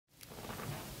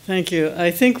Thank you.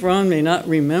 I think Ron may not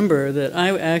remember that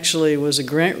I actually was a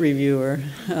grant reviewer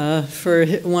for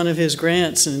one of his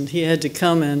grants, and he had to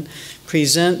come and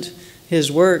present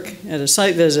his work at a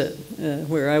site visit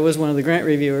where I was one of the grant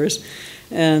reviewers.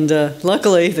 And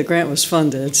luckily, the grant was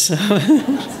funded. So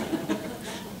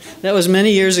that was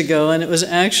many years ago, and it was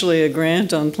actually a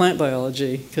grant on plant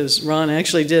biology, because Ron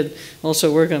actually did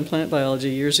also work on plant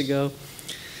biology years ago.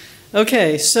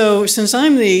 Okay, so since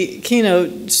I'm the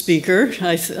keynote speaker,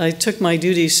 I took my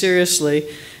duties seriously,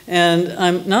 and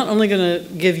I'm not only going to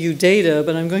give you data,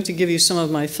 but I'm going to give you some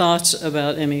of my thoughts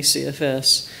about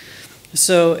ME/CFS.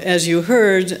 So as you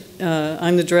heard,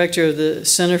 I'm the director of the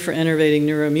Center for Enervating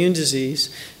Neuroimmune Disease,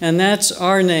 and that's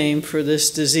our name for this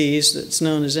disease that's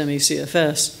known as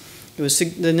ME/CFS.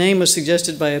 The name was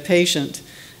suggested by a patient,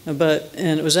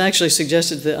 and it was actually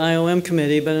suggested to the IOM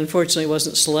committee, but unfortunately it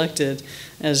wasn't selected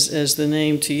as the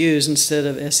name to use instead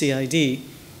of SEID.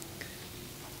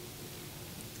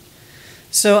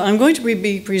 So I'm going to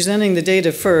be presenting the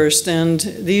data first, and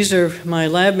these are my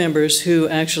lab members who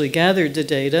actually gathered the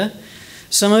data.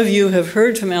 Some of you have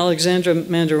heard from Alexandra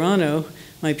Mandarano,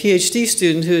 my PhD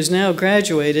student, who has now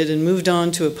graduated and moved on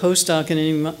to a postdoc in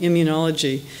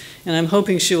immunology, and I'm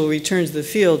hoping she will return to the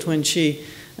field when she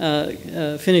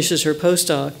finishes her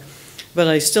postdoc. But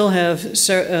I still have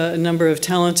a number of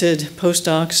talented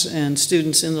postdocs and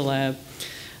students in the lab.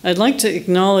 I'd like to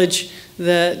acknowledge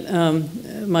that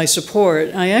my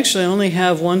support, I actually only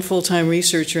have one full-time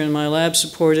researcher in my lab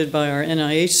supported by our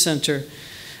NIH center.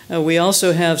 We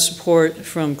also have support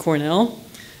from Cornell,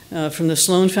 from the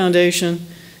Sloan Foundation.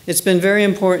 It's been very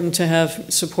important to have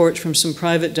support from some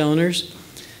private donors.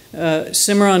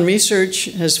 Cimarron Research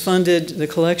has funded the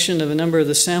collection of a number of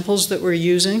the samples that we're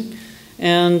using,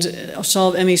 and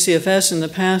Solve ME/CFS in the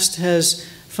past has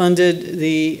funded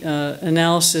the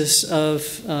analysis of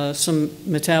some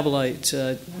metabolite,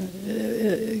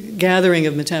 gathering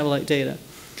of metabolite data.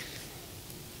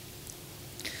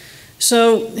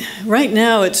 So right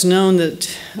now it's known that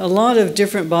a lot of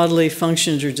different bodily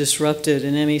functions are disrupted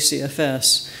in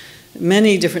ME/CFS.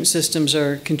 Many different systems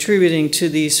are contributing to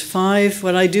these five,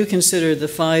 what I do consider the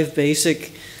five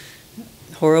basic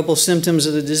horrible symptoms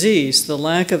of the disease: the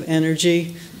lack of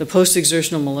energy, the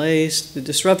post-exertional malaise, the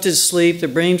disrupted sleep, the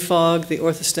brain fog, the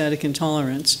orthostatic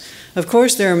intolerance. Of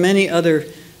course, there are many other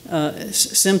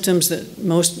symptoms that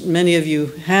many of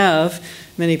you have,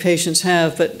 many patients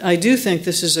have, but I do think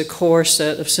this is a core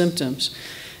set of symptoms.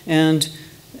 And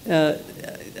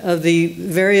of the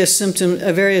various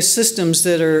systems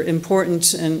that are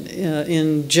important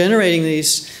in generating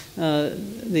this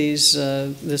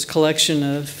collection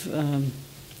of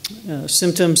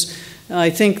symptoms, I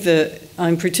think that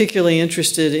I'm particularly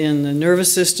interested in the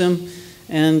nervous system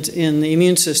and in the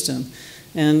immune system.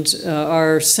 And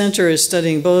our center is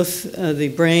studying both the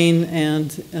brain and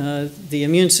the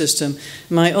immune system.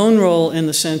 My own role in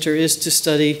the center is to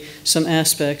study some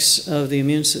aspects of the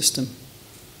immune system.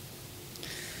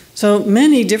 So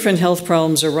many different health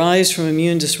problems arise from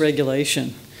immune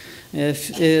dysregulation.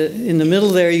 In the middle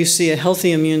there you see a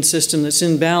healthy immune system that's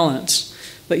in balance,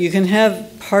 but you can have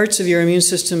parts of your immune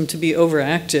system to be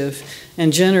overactive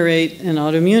and generate an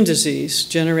autoimmune disease,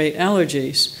 generate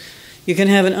allergies. You can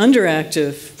have an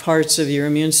underactive parts of your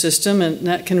immune system, and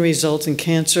that can result in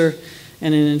cancer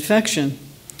and an infection.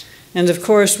 And of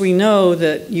course, we know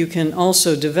that you can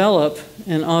also develop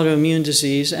an autoimmune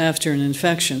disease after an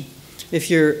infection if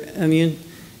your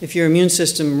immune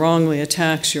system wrongly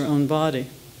attacks your own body.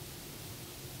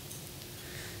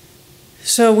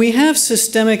 So we have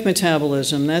systemic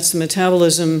metabolism. That's the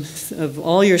metabolism of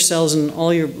all your cells in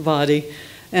all your body.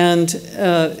 And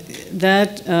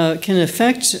that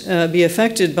can be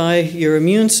affected by your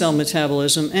immune cell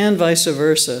metabolism and vice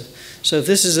versa. So if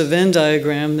this is a Venn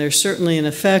diagram, there's certainly an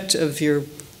effect of your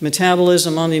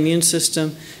metabolism on the immune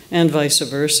system and vice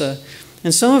versa.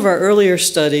 In some of our earlier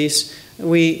studies,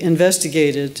 we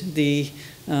investigated the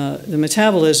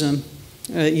metabolism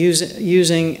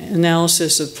using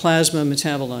analysis of plasma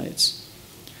metabolites.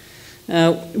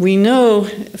 We know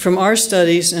from our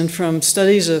studies and from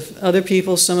studies of other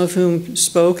people, some of whom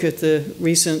spoke at the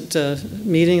recent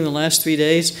meeting in the last 3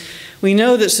 days, we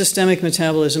know that systemic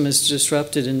metabolism is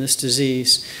disrupted in this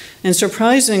disease. And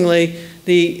surprisingly,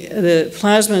 the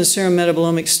plasma and serum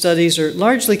metabolomic studies are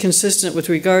largely consistent with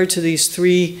regard to these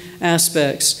three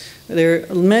aspects.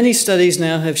 Many studies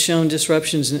now have shown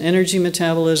disruptions in energy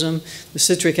metabolism, the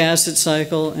citric acid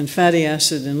cycle, and fatty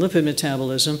acid and lipid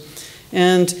metabolism.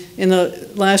 And in the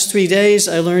last 3 days,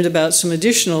 I learned about some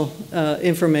additional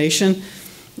information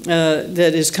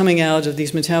that is coming out of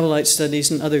these metabolite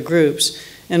studies in other groups.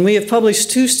 And we have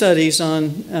published 2 studies on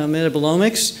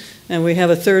metabolomics, and we have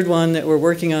a 3rd one that we're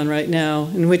working on right now,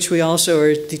 in which we also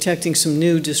are detecting some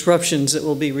new disruptions that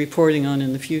we'll be reporting on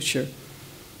in the future.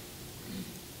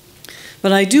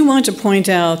 But I do want to point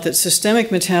out that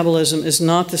systemic metabolism is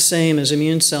not the same as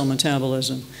immune cell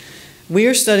metabolism. We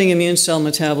are studying immune cell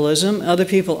metabolism, other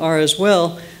people are as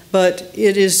well, but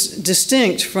it is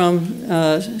distinct from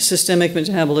systemic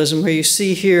metabolism, where you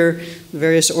see here the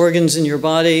various organs in your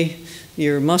body,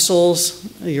 your muscles,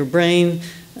 your brain.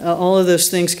 All of those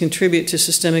things contribute to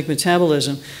systemic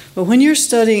metabolism. But when you're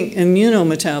studying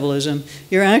immunometabolism,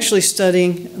 you're actually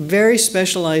studying very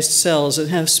specialized cells that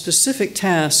have specific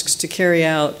tasks to carry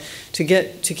out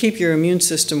to keep your immune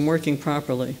system working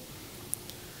properly.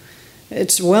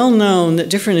 It's well known that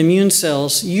different immune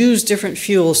cells use different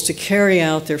fuels to carry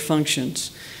out their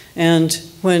functions. And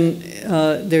when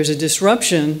there's a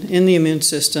disruption in the immune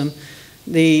system,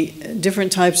 the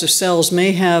different types of cells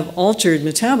may have altered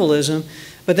metabolism,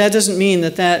 but that doesn't mean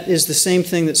that that is the same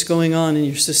thing that's going on in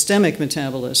your systemic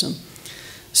metabolism.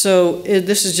 So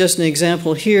this is just an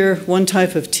example here. One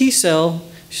type of T cell,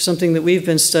 something that we've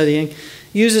been studying,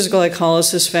 uses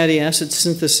glycolysis, fatty acid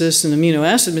synthesis, and amino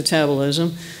acid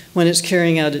metabolism when it's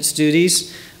carrying out its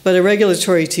duties. But a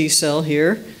regulatory T cell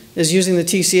here is using the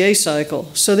TCA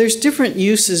cycle. So there's different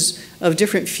uses of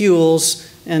different fuels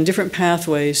and different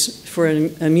pathways for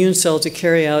an immune cell to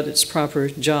carry out its proper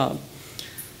job.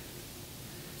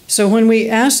 So when we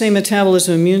assay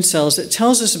metabolism of immune cells, it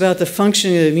tells us about the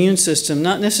functioning of the immune system,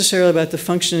 not necessarily about the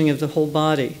functioning of the whole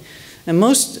body. And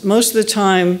most of the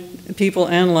time, people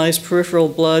analyze peripheral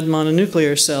blood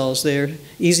mononuclear cells. They're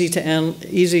easy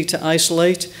to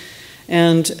isolate.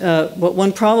 And but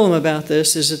one problem about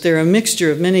this is that they're a mixture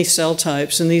of many cell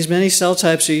types, and these many cell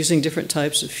types are using different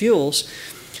types of fuels.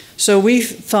 So we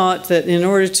thought that in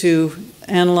order to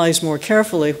analyze more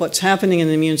carefully what's happening in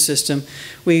the immune system,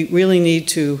 we really need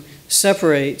to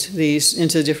separate these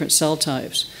into different cell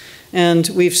types. And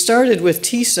we've started with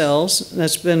T cells.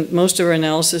 That's been most of our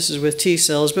analysis is with T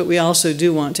cells, but we also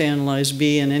do want to analyze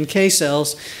B and NK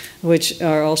cells, which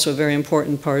are also very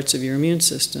important parts of your immune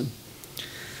system.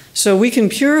 So we can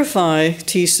purify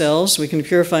T cells, we can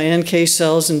purify NK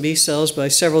cells and B cells by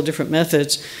several different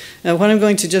methods. What I'm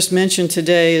going to just mention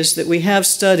today is that we have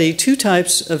studied 2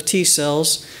 types of T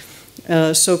cells,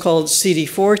 so-called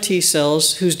CD4 T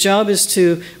cells, whose job is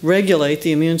to regulate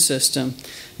the immune system.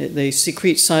 They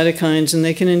secrete cytokines, and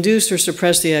they can induce or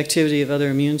suppress the activity of other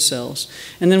immune cells.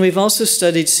 And then we've also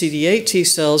studied CD8 T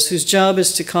cells, whose job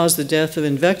is to cause the death of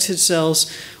infected cells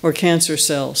or cancer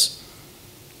cells.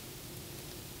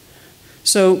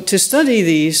 So to study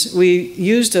these, we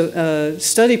used a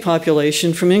study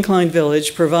population from Incline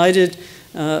Village,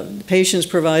 patients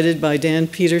provided by Dan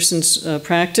Peterson's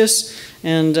practice,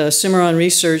 and Cimarron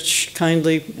Research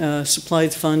kindly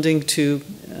supplied funding to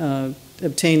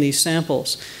obtain these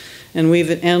samples. And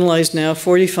we've analyzed now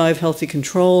 45 healthy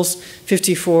controls,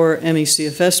 54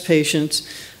 ME/CFS patients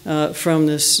from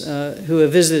this who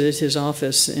have visited his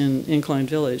office in Incline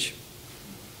Village.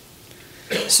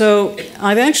 So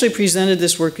I've actually presented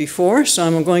this work before, so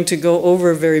I'm going to go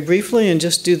over very briefly and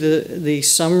just do the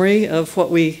summary of what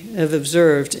we have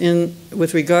observed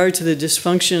with regard to the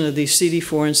dysfunction of these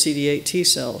CD4 and CD8 T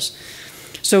cells.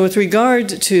 So with regard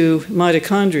to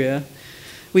mitochondria,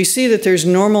 we see that there's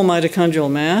normal mitochondrial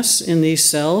mass in these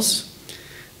cells.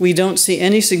 We don't see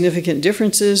any significant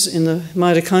differences in the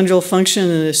mitochondrial function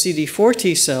in the CD4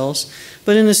 T cells,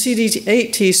 but in the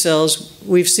CD8 T cells,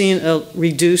 we've seen a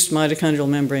reduced mitochondrial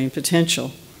membrane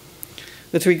potential.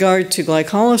 With regard to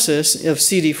glycolysis of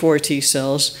CD4 T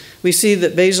cells, we see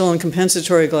that basal and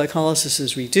compensatory glycolysis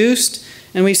is reduced,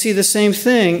 and we see the same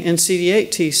thing in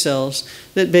CD8 T cells,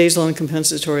 that basal and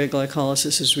compensatory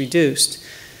glycolysis is reduced.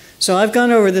 So I've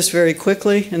gone over this very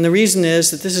quickly, and the reason is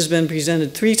that this has been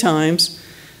presented 3 times,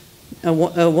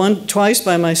 twice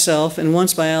by myself and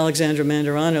once by Alexandra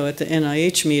Mandarano at the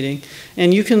NIH meeting.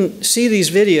 And you can see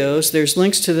these videos. There's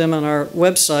links to them on our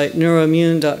website,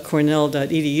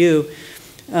 neuroimmune.cornell.edu,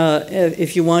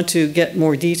 if you want to get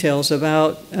more details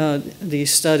about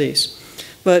these studies.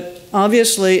 But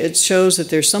obviously, it shows that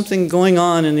there's something going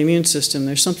on in the immune system.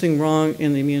 There's something wrong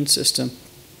in the immune system.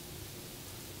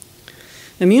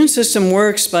 The immune system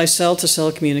works by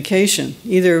cell-to-cell communication,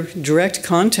 either direct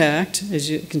contact, as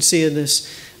you can see in this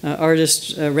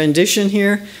artist's rendition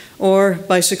here, or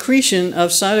by secretion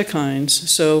of cytokines.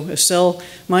 So a cell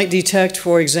might detect,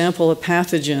 for example, a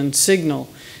pathogen signal,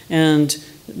 and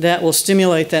that will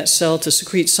stimulate that cell to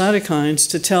secrete cytokines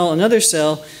to tell another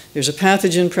cell there's a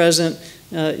pathogen present,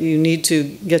 you need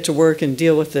to get to work and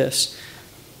deal with this.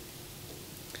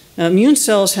 Immune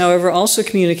cells, however, also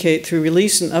communicate through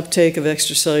release and uptake of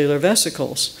extracellular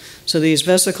vesicles. So these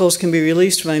vesicles can be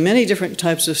released by many different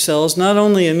types of cells, not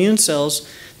only immune cells.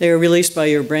 They are released by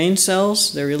your brain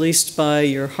cells, they're released by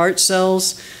your heart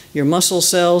cells, your muscle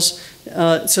cells.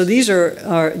 So these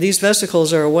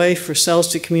vesicles are a way for cells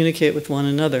to communicate with one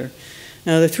another.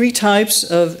 Now, the three types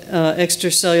of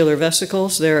extracellular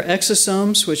vesicles, there are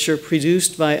exosomes, which are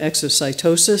produced by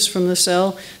exocytosis from the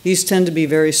cell. These tend to be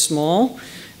very small.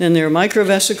 Then there are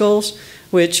microvesicles,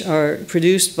 which are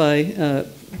produced by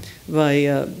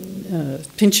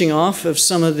pinching off of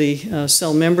some of the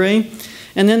cell membrane.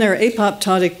 And then there are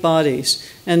apoptotic bodies,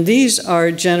 and these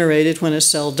are generated when a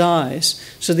cell dies.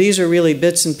 So these are really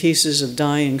bits and pieces of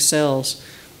dying cells.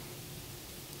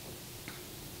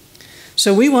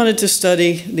 So we wanted to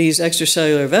study these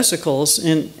extracellular vesicles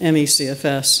in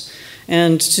ME/CFS.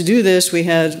 And to do this, we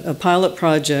had a pilot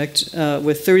project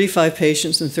with 35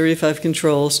 patients and 35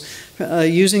 controls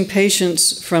using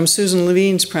patients from Susan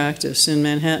Levine's practice in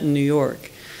Manhattan, New York.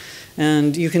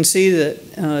 And you can see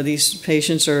that these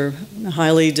patients are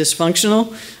highly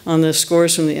dysfunctional on the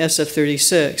scores from the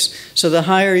SF-36. So the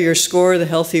higher your score, the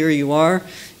healthier you are.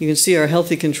 You can see our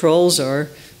healthy controls are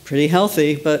pretty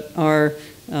healthy, but our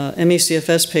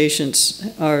ME/CFS patients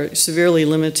are severely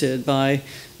limited by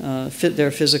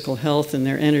their physical health and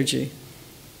their energy.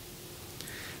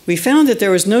 We found that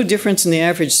there was no difference in the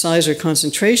average size or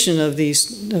concentration of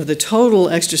the total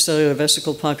extracellular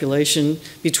vesicle population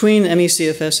between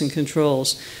ME/CFS and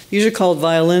controls. These are called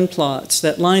violin plots.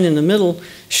 That line in the middle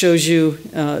shows you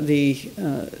the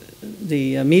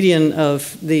median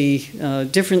of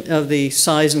the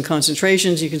size and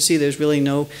concentrations. You can see there's really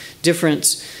no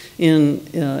difference in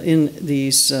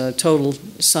these total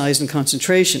size and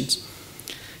concentrations.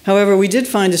 However, we did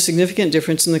find a significant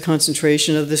difference in the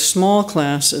concentration of the small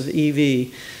class of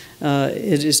EV.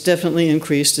 It is definitely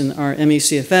increased in our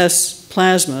ME/CFS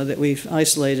plasma that we've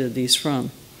isolated these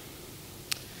from.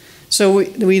 So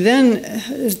we then,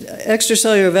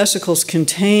 extracellular vesicles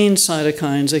contain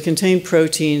cytokines, they contain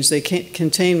proteins, they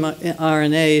contain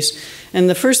RNAs, and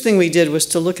the first thing we did was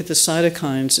to look at the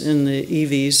cytokines in the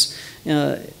EVs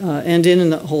and in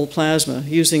the whole plasma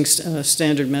using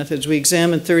standard methods. We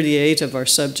examined 38 of our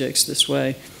subjects this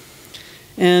way.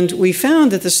 And we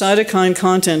found that the cytokine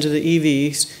content of the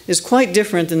EVs is quite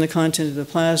different than the content of the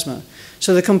plasma.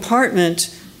 So the compartment,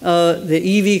 the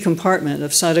EV compartment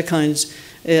of cytokines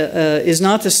is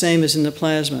not the same as in the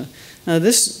plasma. Now,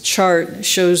 this chart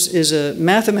is a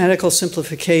mathematical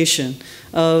simplification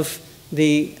of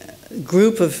the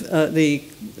group of the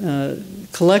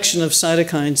collection of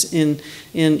cytokines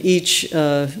in each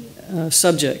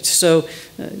subject. So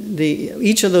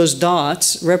each of those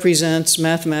dots represents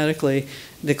mathematically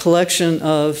the collection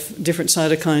of different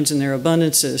cytokines and their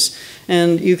abundances.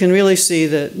 And you can really see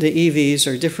that the EVs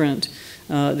are different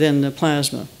than the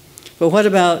plasma. But what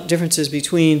about differences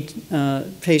between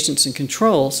patients and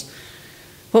controls?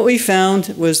 What we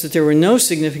found was that there were no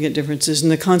significant differences in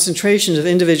the concentrations of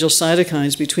individual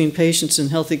cytokines between patients and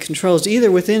healthy controls,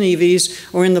 either within EVs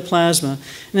or in the plasma.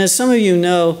 And as some of you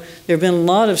know, there have been a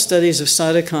lot of studies of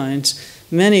cytokines,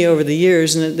 many over the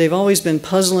years, and they've always been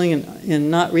puzzling and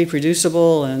not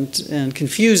reproducible and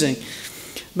confusing.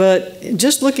 But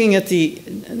just looking at the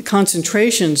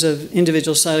concentrations of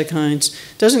individual cytokines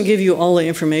doesn't give you all the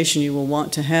information you will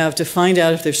want to have to find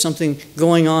out if there's something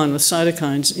going on with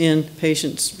cytokines in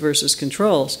patients versus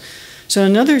controls. So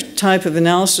another type of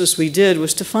analysis we did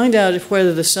was to find out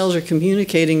whether the cells are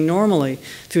communicating normally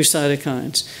through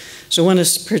cytokines. So when a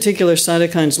particular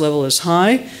cytokines level is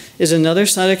high, is another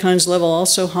cytokines level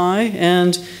also high?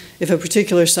 And if a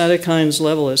particular cytokines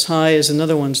level is high, is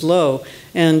another one's low?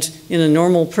 And in a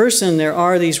normal person, there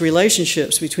are these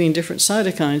relationships between different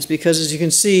cytokines because, as you can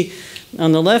see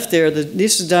on the left there,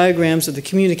 these are diagrams of the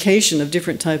communication of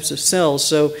different types of cells.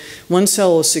 So one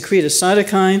cell will secrete a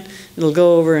cytokine, it'll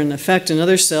go over and affect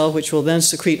another cell, which will then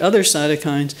secrete other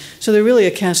cytokines. So they're really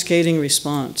a cascading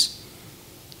response.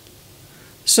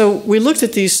 So we looked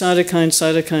at these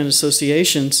cytokine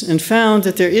associations and found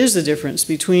that there is a difference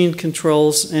between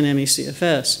controls and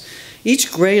ME/CFS.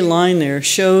 Each gray line there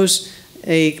shows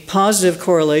a positive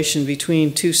correlation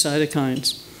between two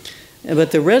cytokines,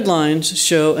 but the red lines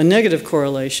show a negative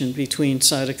correlation between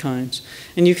cytokines.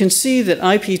 And you can see that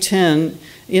IP10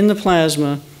 in the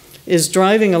plasma is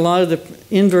driving a lot of the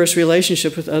inverse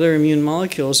relationship with other immune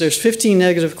molecules. There's 15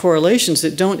 negative correlations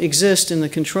that don't exist in the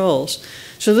controls.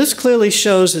 So this clearly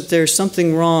shows that there's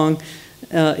something wrong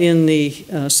in the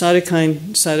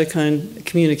cytokine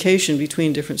communication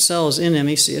between different cells in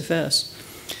ME/CFS.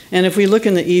 And if we look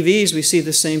in the EVs, we see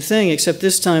the same thing, except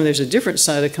this time there's a different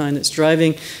cytokine that's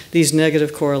driving these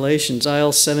negative correlations.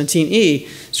 IL-17E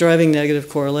is driving negative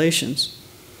correlations.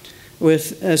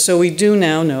 So we do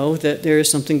now know that there is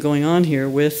something going on here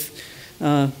with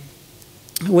the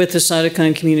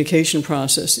cytokine communication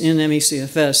process in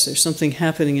ME/CFS. There's something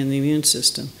happening in the immune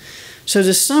system. So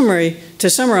to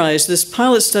summarize, this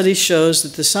pilot study shows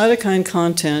that the cytokine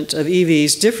content of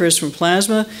EVs differs from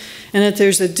plasma and that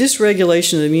there's a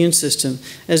dysregulation of the immune system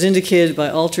as indicated by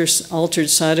altered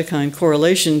cytokine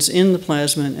correlations in the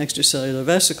plasma and extracellular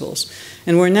vesicles.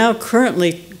 And we're now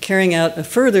currently carrying out a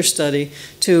further study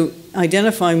to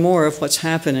identify more of what's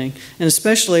happening, and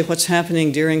especially what's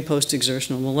happening during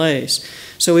post-exertional malaise.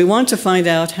 So we want to find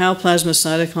out how plasma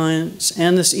cytokines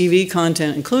and this EV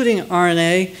content, including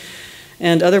RNA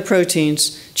and other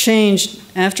proteins, change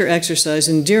after exercise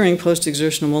and during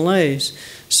post-exertional malaise.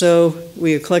 So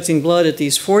we are collecting blood at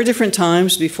these 4 different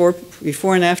times before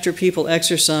and after people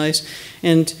exercise,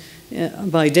 and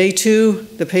by day 2,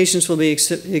 the patients will be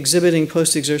exhibiting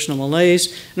post-exertional malaise,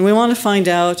 and we want to find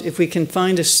out if we can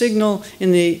find a signal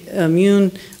in the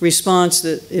immune response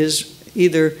that is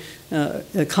either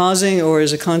causing or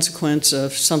is a consequence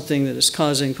of something that is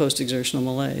causing post-exertional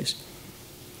malaise.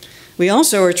 We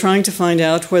also are trying to find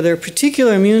out whether a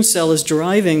particular immune cell is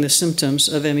driving the symptoms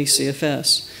of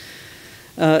ME/CFS.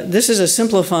 This is a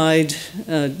simplified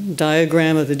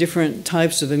diagram of the different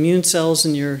types of immune cells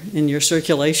in your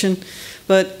circulation,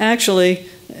 but actually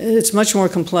it's much more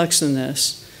complex than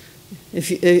this.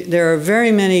 There are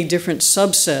very many different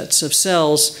subsets of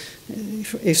cells,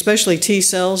 especially T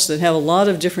cells, that have a lot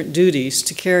of different duties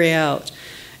to carry out,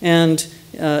 and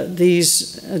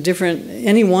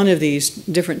any one of these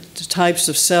different types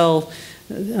of cell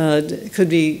could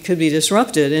be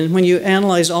disrupted. And when you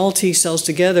analyze all T cells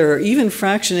together, or even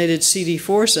fractionated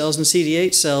CD4 cells and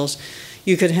CD8 cells,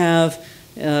 you could have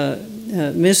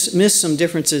miss some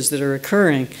differences that are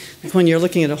occurring when you're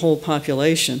looking at a whole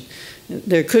population.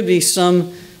 There could be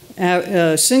some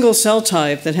single cell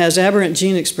type that has aberrant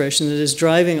gene expression that is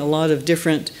driving a lot of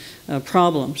different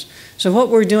problems. So what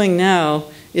we're doing now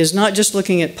is not just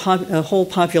looking at a whole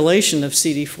population of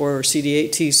CD4 or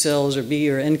CD8 T cells or B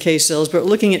or NK cells, but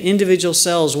looking at individual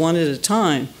cells one at a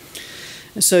time.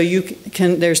 So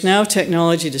there's now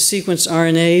technology to sequence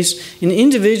RNAs in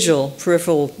individual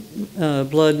peripheral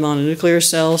blood mononuclear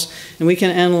cells, and we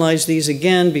can analyze these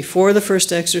again before the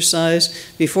first exercise,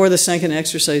 before the second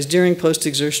exercise, during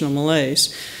post-exertional malaise.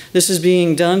 This is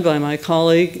being done by my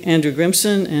colleague Andrew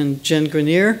Grimson and Jen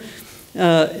Grenier,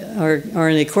 our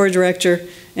RNA core director,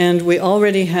 and we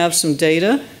already have some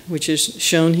data, which is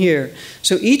shown here.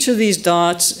 So each of these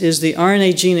dots is the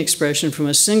RNA gene expression from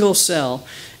a single cell,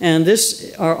 and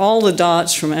this are all the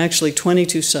dots from actually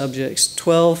 22 subjects,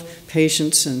 12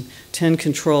 patients and 10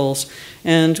 controls,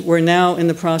 and we're now in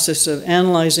the process of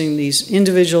analyzing these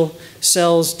individual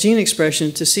cells' gene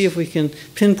expression to see if we can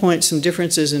pinpoint some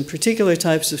differences in particular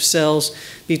types of cells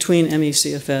between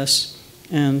ME/CFS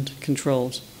and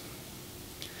controls.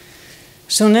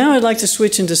 So now I'd like to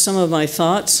switch into some of my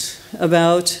thoughts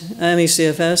about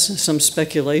ME/CFS, some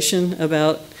speculation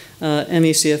about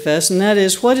ME/CFS, and that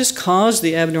is what has caused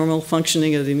the abnormal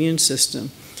functioning of the immune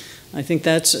system. I think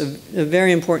that's a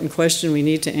very important question we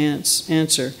need to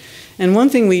answer. And one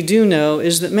thing we do know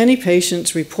is that many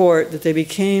patients report that they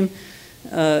became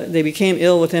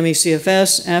ill with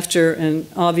ME/CFS after an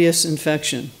obvious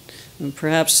infection. And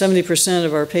perhaps 70%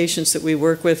 of our patients that we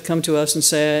work with come to us and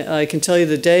say, I can tell you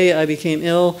the day I became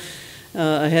ill,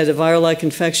 I had a viral-like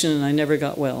infection and I never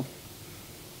got well.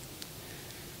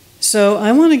 So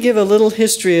I want to give a little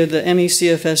history of the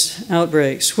ME/CFS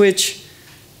outbreaks, which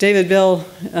David Bell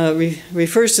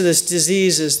refers to this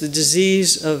disease as the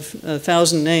disease of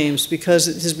 1,000 names because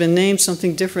it has been named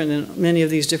something different in many of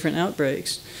these different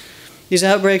outbreaks. These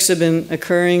outbreaks have been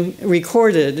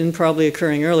recorded and probably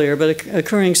occurring earlier, but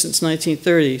occurring since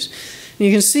 1930s. And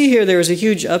you can see here there was a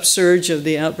huge upsurge of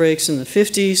the outbreaks in the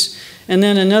 50s, and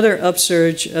then another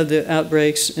upsurge of the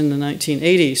outbreaks in the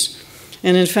 1980s.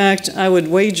 And in fact, I would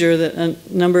wager that a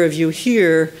number of you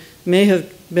here may have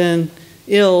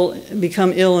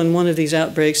become ill in one of these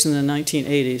outbreaks in the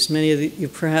 1980s. Many of you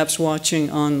perhaps watching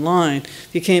online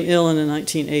became ill in the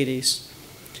 1980s.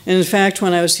 And in fact,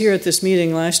 when I was here at this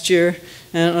meeting last year,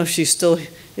 I don't know if she still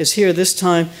is here this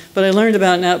time, but I learned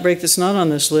about an outbreak that's not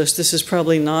on this list. This is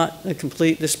probably not a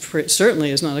complete, this certainly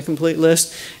is not a complete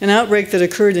list. An outbreak that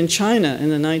occurred in China in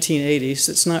the 1980s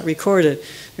that's not recorded.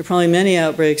 There are probably many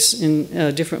outbreaks in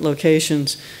different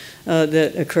locations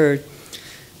that occurred.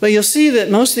 But you'll see that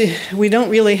we don't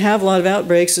really have a lot of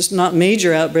outbreaks. It's not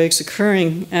major outbreaks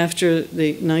occurring after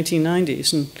the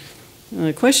 1990s. And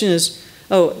The question is,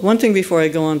 oh, one thing before I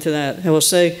go on to that, I will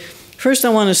say, first I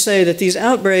want to say that these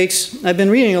outbreaks, I've been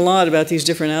reading a lot about these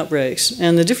different outbreaks,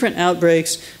 and the different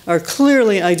outbreaks are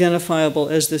clearly identifiable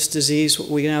as this disease, what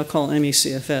we now call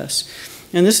ME/CFS.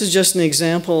 And this is just an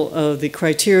example of the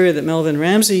criteria that Melvin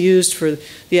Ramsey used for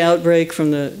the outbreak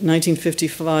from the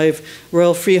 1955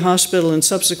 Royal Free Hospital and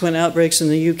subsequent outbreaks in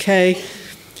the UK.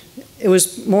 It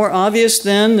was more obvious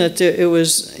then that it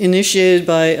was initiated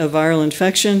by a viral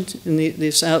infection in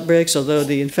these outbreaks, although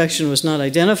the infection was not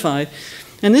identified.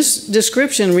 And this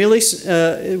description really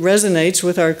resonates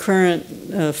with our current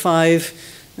 5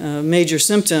 major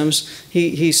symptoms.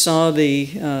 He saw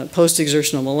the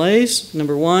post-exertional malaise,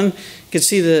 number 1. You could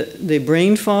see the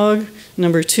brain fog.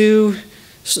 Number 2,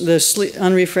 the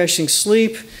unrefreshing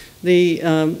sleep. The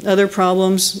other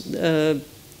problems,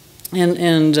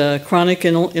 chronic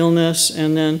illness,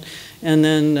 and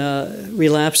then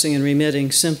relapsing and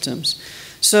remitting symptoms.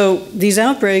 So these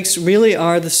outbreaks really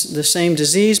are the same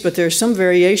disease, but there's some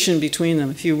variation between them.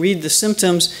 If you read the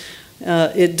symptoms,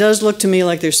 it does look to me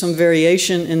like there's some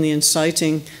variation in the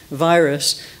inciting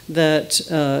virus that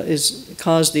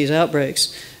caused these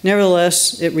outbreaks.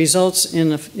 Nevertheless, it results in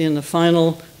the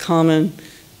final common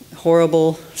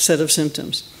horrible set of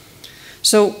symptoms.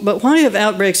 So, but why have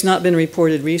outbreaks not been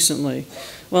reported recently?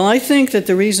 Well, I think that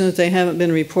the reason that they haven't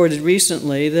been reported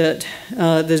recently, that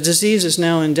the disease is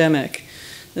now endemic.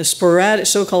 The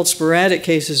so-called sporadic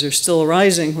cases are still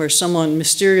arising where someone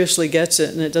mysteriously gets it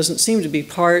and it doesn't seem to be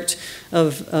part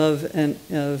of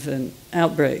an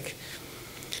outbreak.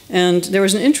 And there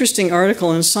was an interesting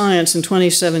article in Science in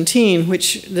 2017,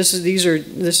 which this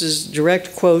is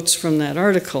direct quotes from that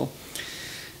article.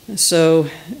 So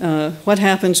what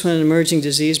happens when an emerging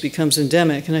disease becomes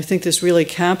endemic? And I think this really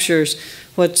captures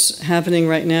what's happening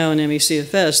right now in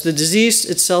ME/CFS. The disease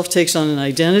itself takes on an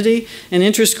identity, and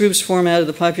interest groups form out of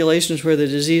the populations where the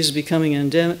disease is becoming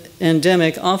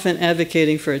endemic, often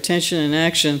advocating for attention and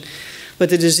action, but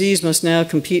the disease must now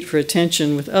compete for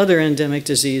attention with other endemic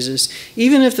diseases,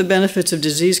 even if the benefits of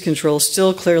disease control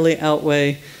still clearly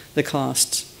outweigh the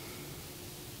costs.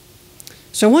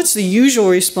 So what's the usual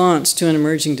response to an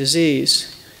emerging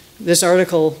disease? This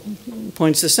article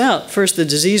points this out. First, the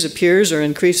disease appears or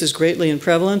increases greatly in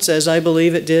prevalence, as I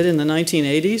believe it did in the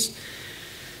 1980s.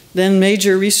 Then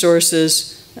major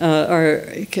resources are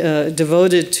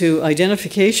devoted to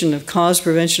identification of cause,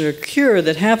 prevention, or cure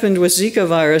that happened with Zika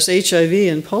virus, HIV,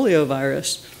 and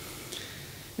poliovirus.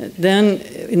 Then,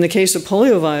 in the case of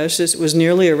poliovirus, it was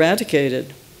nearly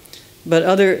eradicated. But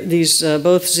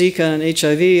both Zika and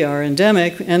HIV are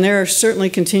endemic, and there are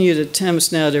certainly continued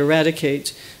attempts now to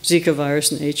eradicate Zika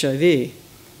virus and HIV.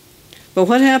 But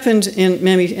what happened in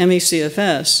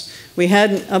ME/CFS? We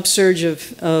had an upsurge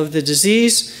of the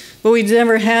disease, but we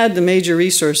never had the major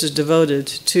resources devoted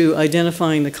to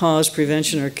identifying the cause,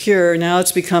 prevention, or cure. Now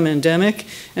it's become endemic,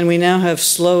 and we now have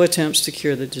slow attempts to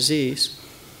cure the disease.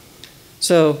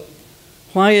 So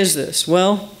why is this?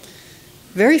 Well,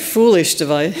 very foolish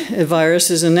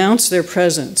viruses announce their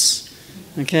presence.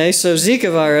 Okay, so Zika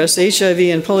virus,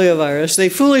 HIV, and poliovirus, they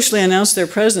foolishly announced their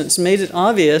presence, made it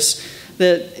obvious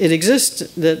that it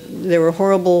existed, that there were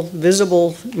horrible,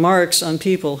 visible marks on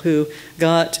people who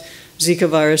got Zika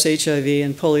virus, HIV,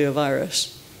 and poliovirus.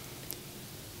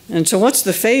 And so what's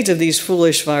the fate of these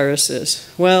foolish viruses?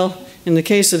 Well, in the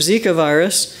case of Zika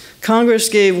virus, Congress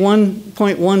gave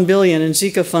 $1.1 billion in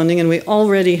Zika funding, and we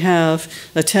already have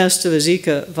a test of a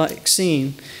Zika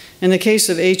vaccine. In the case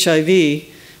of HIV,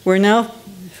 we're now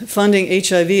funding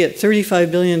HIV at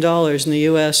 $35 billion in the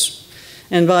US,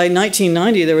 and by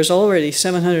 1990, there was already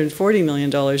 $740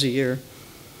 million a year.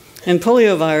 And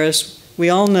poliovirus, we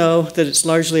all know that it's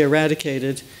largely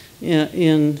eradicated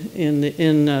in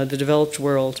the developed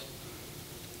world.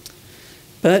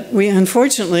 But we,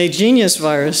 unfortunately, genius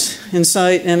virus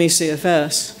incite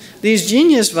ME/CFS. These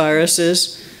genius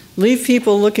viruses leave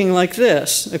people looking like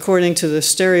this, according to the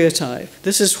stereotype.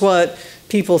 This is what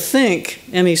people think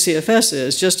ME/CFS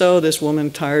is, just, oh, this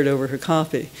woman tired over her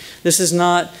coffee. This is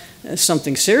not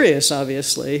something serious,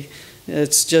 obviously.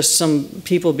 It's just some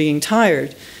people being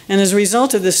tired. And as a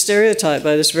result of this stereotype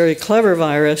by this very clever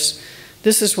virus,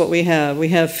 this is what we have. We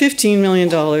have $15 million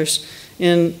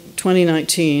in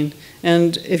 2019.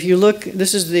 And if you look,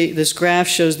 this graph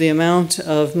shows the amount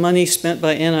of money spent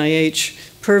by NIH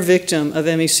per victim of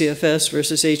ME/CFS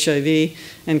versus HIV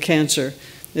and cancer.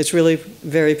 It's really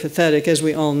very pathetic, as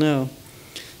we all know.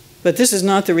 But this is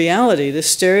not the reality. This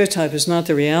stereotype is not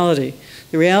the reality.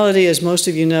 The reality, as most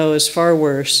of you know, is far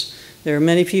worse. There are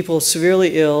many people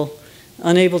severely ill,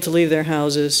 unable to leave their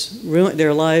houses,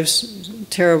 their lives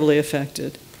terribly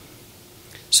affected.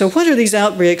 So what are these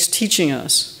outbreaks teaching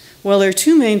us? Well, there are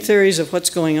two main theories of what's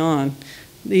going on.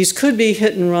 These could be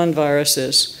hit-and-run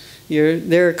viruses. You're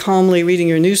there calmly reading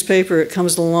your newspaper, it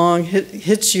comes along,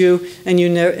 hits you, and you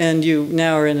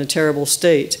now are in a terrible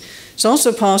state. It's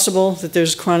also possible that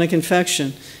there's chronic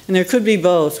infection, and there could be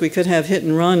both. We could have hit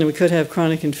and run, and we could have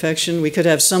chronic infection. We could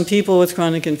have some people with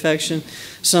chronic infection,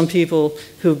 some people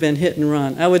who've been hit and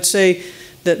run. I would say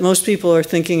that most people are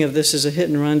thinking of this as a hit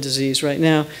and run disease right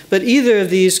now, but either of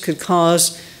these could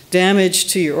cause damage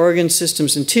to your organ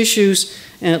systems and tissues,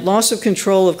 and loss of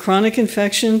control of chronic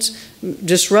infections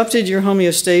disrupted your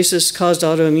homeostasis, caused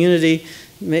autoimmunity,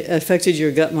 affected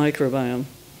your gut microbiome.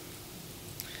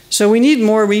 So we need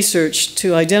more research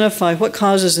to identify what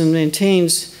causes and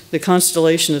maintains the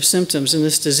constellation of symptoms in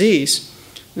this disease.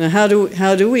 Now, how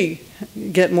do we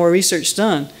get more research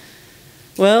done?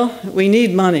 Well, we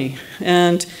need money,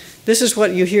 and this is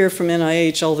what you hear from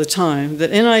NIH all the time,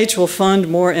 that NIH will fund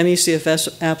more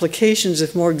ME/CFS applications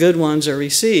if more good ones are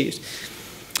received.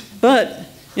 But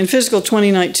in fiscal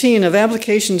 2019, of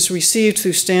applications received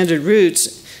through standard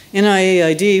routes,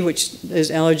 NIAID, which is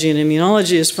allergy and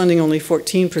immunology, is funding only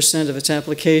 14% of its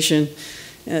application.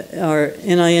 Our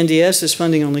NINDS is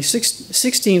funding only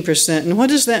 16%. And what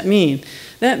does that mean?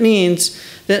 That means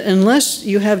that unless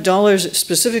you have dollars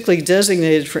specifically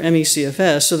designated for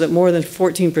ME/CFS so that more than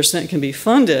 14% can be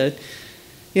funded,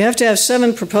 you have to have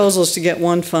 7 proposals to get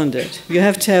 1 funded. You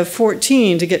have to have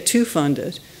 14 to get 2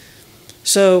 funded.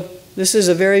 So this is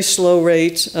a very slow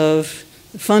rate of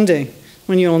funding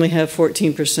when you only have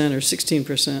 14% or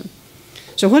 16%.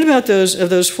 So what about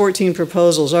those 14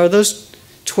 proposals? Are those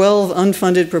 12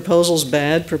 unfunded proposals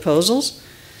bad proposals?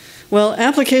 Well,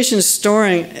 applications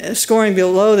scoring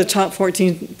below the top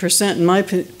 14%, in my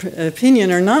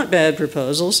opinion, are not bad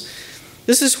proposals.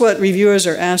 This is what reviewers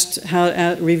are asked,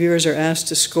 how reviewers are asked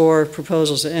to score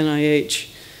proposals at NIH.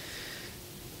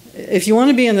 If you want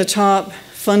to be in the top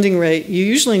funding rate, you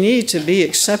usually need to be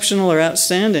exceptional or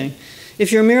outstanding.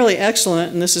 If you're merely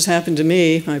excellent, and this has happened to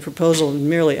me, my proposal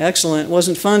merely excellent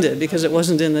wasn't funded because it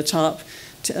wasn't in the top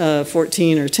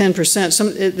 14 or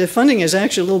 10%. The funding is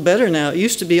actually a little better now. It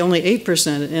used to be only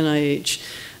 8% at NIH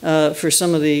for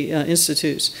some of the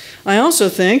institutes. I also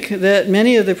think that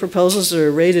many of the proposals that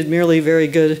are rated merely very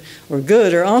good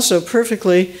are also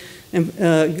perfectly,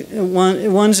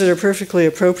 ones that are perfectly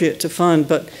appropriate to fund,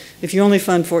 but if you only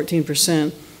fund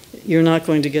 14%, you're not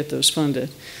going to get those funded.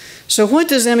 So what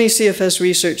does ME/CFS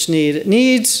research need? It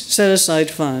needs set-aside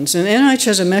funds, and NIH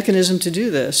has a mechanism to do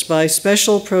this by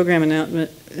special program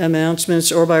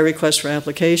announcements or by request for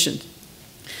application.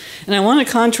 And I want to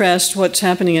contrast what's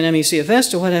happening in ME/CFS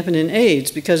to what happened in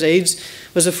AIDS, because AIDS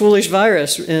was a foolish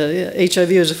virus,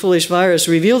 HIV was a foolish virus,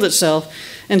 revealed itself,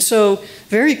 and so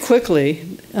very quickly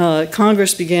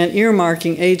Congress began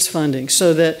earmarking AIDS funding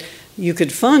so that you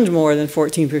could fund more than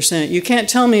 14%. You can't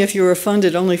tell me if you were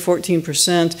funded only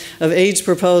 14% of AIDS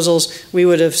proposals, we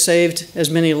would have saved as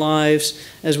many lives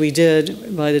as we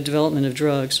did by the development of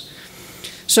drugs.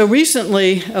 So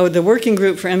recently, the Working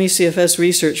Group for ME/CFS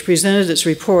Research presented its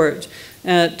report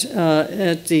at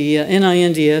the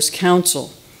NINDS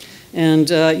Council. And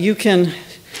you can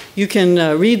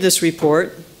read this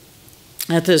report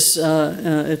at this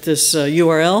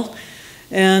URL.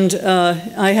 And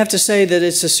I have to say that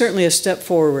it's certainly a step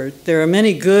forward. There are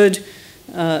many good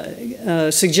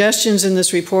suggestions in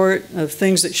this report of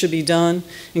things that should be done,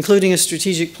 including a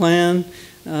strategic plan.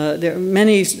 There are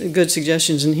many good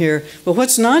suggestions in here. But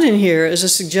what's not in here is a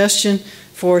suggestion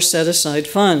for set-aside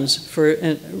funds for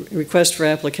a request for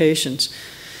applications.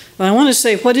 But I want to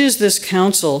say, what is this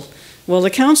council? Well, the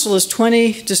council is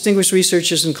 20 distinguished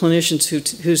researchers and clinicians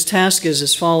whose task is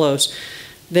as follows.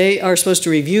 They are supposed to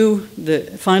review the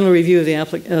final review of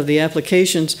the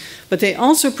applications, but they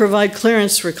also provide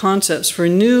clearance for concepts for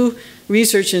new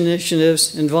research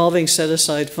initiatives involving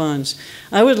set-aside funds.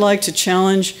 I would like to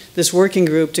challenge this working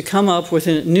group to come up with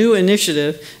a new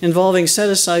initiative involving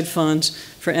set-aside funds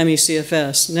for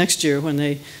ME/CFS next year when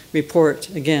they report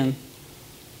again.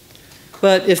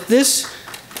 But if this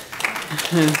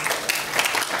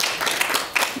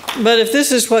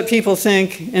is what people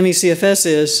think ME/CFS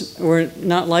is, we're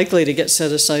not likely to get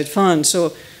set-aside funds.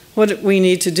 So what we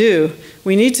need to do,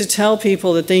 we need to tell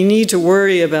people that they need to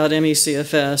worry about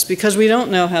ME/CFS because we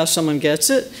don't know how someone gets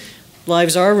it.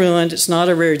 Lives are ruined, it's not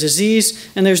a rare disease,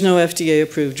 and there's no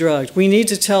FDA-approved drug. We need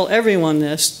to tell everyone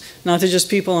this, not just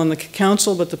people on the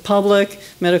council, but the public,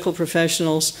 medical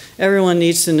professionals. Everyone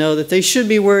needs to know that they should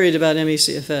be worried about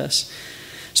ME/CFS.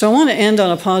 So I want to end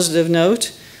on a positive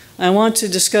note. I want to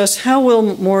discuss how will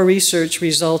more research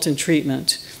result in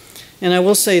treatment. And I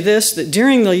will say this, that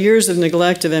during the years of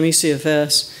neglect of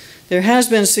ME/CFS, There has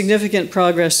been significant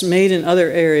progress made in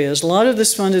other areas. A lot of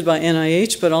this funded by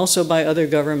NIH, but also by other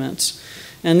governments.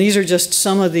 And these are just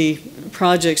some of the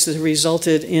projects that have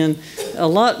resulted in a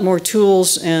lot more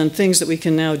tools and things that we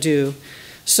can now do.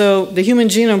 So the Human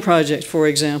Genome Project, for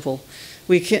example,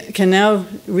 we can now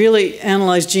really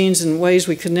analyze genes in ways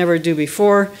we could never do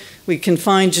before. We can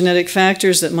find genetic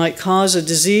factors that might cause a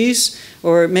disease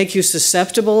or make you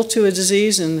susceptible to a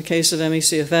disease in the case of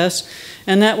ME/CFS,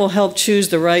 and that will help choose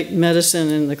the right medicine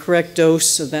and the correct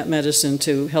dose of that medicine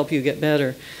to help you get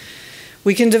better.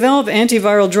 We can develop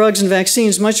antiviral drugs and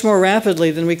vaccines much more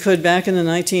rapidly than we could back in the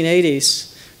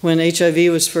 1980s when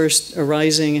HIV was first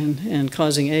arising and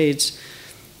causing AIDS.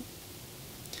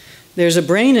 There's a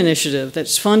brain initiative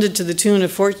that's funded to the tune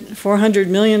of $400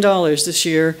 million this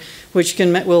year, which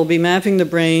will be mapping the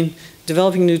brain,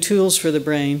 developing new tools for the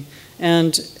brain.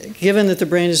 And given that the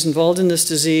brain is involved in this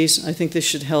disease, I think this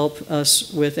should help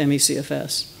us with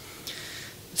ME/CFS.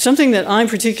 Something that I'm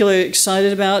particularly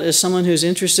excited about as someone who's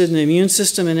interested in the immune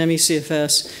system and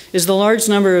ME/CFS is the large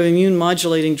number of immune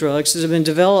modulating drugs that have been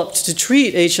developed to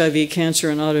treat HIV, cancer,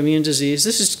 and autoimmune disease.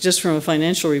 This is just from a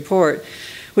financial report,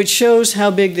 which shows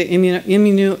how big the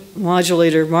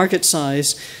immunomodulator market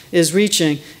size is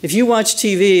reaching. If you watch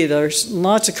TV, there's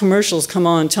lots of commercials come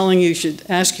on telling you should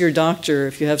ask your doctor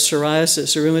if you have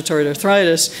psoriasis or rheumatoid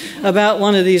arthritis about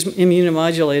one of these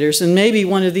immunomodulators, and maybe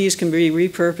one of these can be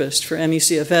repurposed for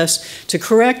ME/CFS to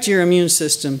correct your immune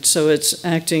system so it's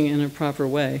acting in a proper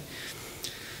way.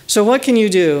 So what can you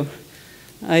do?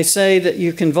 I say that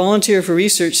you can volunteer for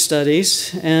research studies,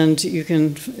 and you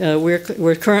can,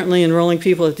 we're currently enrolling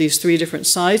people at these 3 different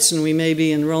sites, and we may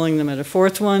be enrolling them at a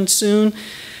 4th one soon.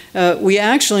 We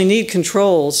actually need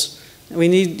controls. We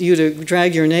need you to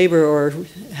drag your neighbor or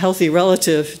healthy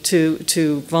relative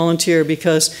to volunteer,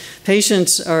 because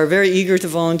patients are very eager to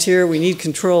volunteer. We need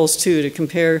controls, too, to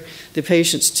compare the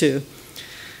patients to.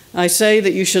 I say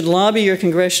that you should lobby your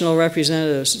congressional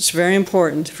representatives. It's very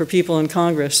important for people in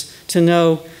Congress to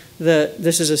know that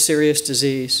this is a serious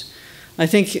disease. I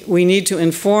think we need to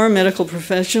inform medical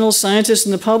professionals, scientists,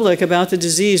 and the public about the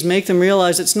disease, make them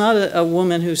realize it's not a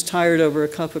woman who's tired over a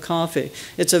cup of coffee.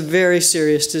 It's a very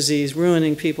serious disease,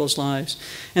 ruining people's lives.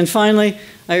 And finally,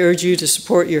 I urge you to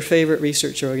support your favorite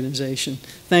research organization.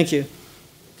 Thank you.